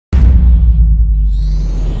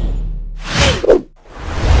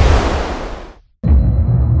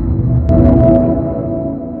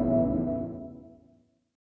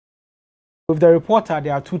With the reporter,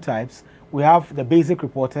 there are two types. We have the basic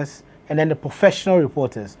reporters and then the professional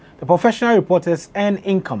reporters. The professional reporters earn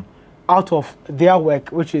income out of their work,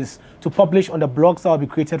 which is to publish on the blogs that will be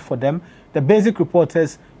created for them. The basic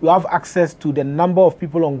reporters, you have access to the number of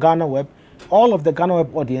people on GhanaWeb, all of the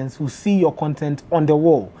GhanaWeb audience who see your content on the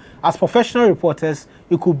wall. As professional reporters,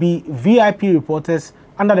 you could be VIP reporters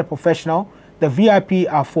under the professional. The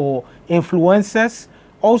VIP are for influencers,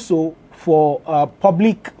 also for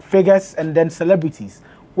public figures and then celebrities.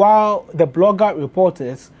 While the blogger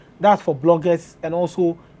reporters, that's for bloggers and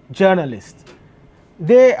also journalists.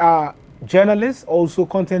 They are journalists, also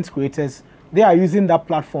content creators. They are using that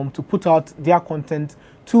platform to put out their content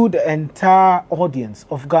to the entire audience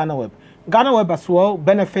of GhanaWeb. GhanaWeb as well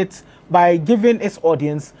benefits by giving its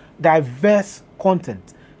audience diverse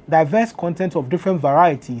content of different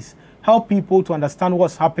varieties, help people to understand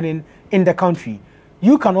what's happening in the country.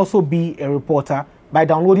 You can also be a reporter by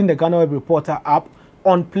downloading the GhanaWeb Reporter app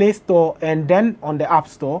on Play Store and then on the App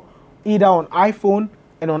Store, either on iPhone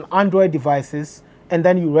and on Android devices, and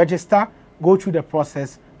then you register, go through the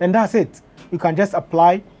process, then that's it. You can just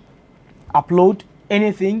apply, upload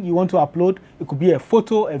anything you want to upload. It could be a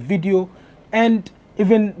photo, a video, and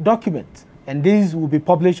even document. And these will be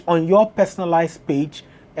published on your personalized page,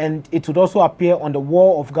 and it would also appear on the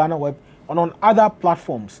wall of GhanaWeb and on other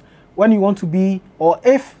platforms. When you want to be, or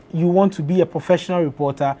if you want to be a professional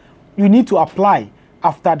reporter, you need to apply.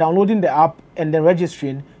 After downloading the app and then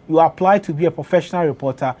registering, you apply to be a professional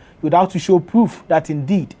reporter. You would have to show proof that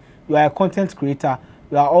indeed you are a content creator,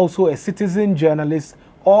 you are also a citizen journalist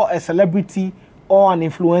or a celebrity or an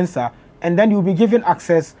influencer, and then you'll be given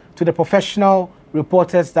access to the professional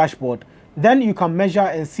reporters dashboard. Then you can measure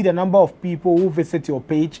and see the number of people who visit your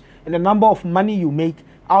page and the number of money you make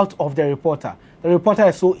out of the reporter. The reporter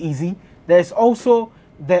is so easy. There is also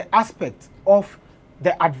the aspect of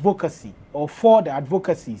the advocacy, or for the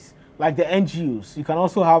advocacies, like the NGOs. You can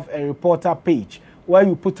also have a reporter page where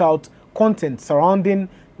you put out content surrounding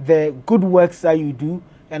the good works that you do,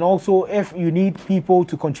 and also if you need people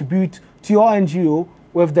to contribute to your NGO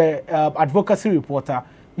with the advocacy reporter,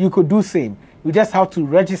 you could do same. You just have to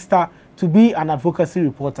register to be an advocacy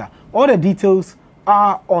reporter. All the details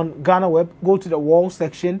are on GhanaWeb. Go to the wall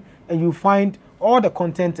section and you find all the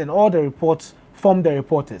content and all the reports from the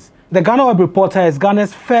reporters. The GhanaWeb Reporter is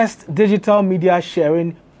Ghana's first digital media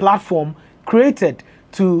sharing platform created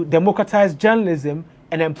to democratize journalism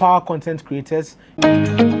and empower content creators.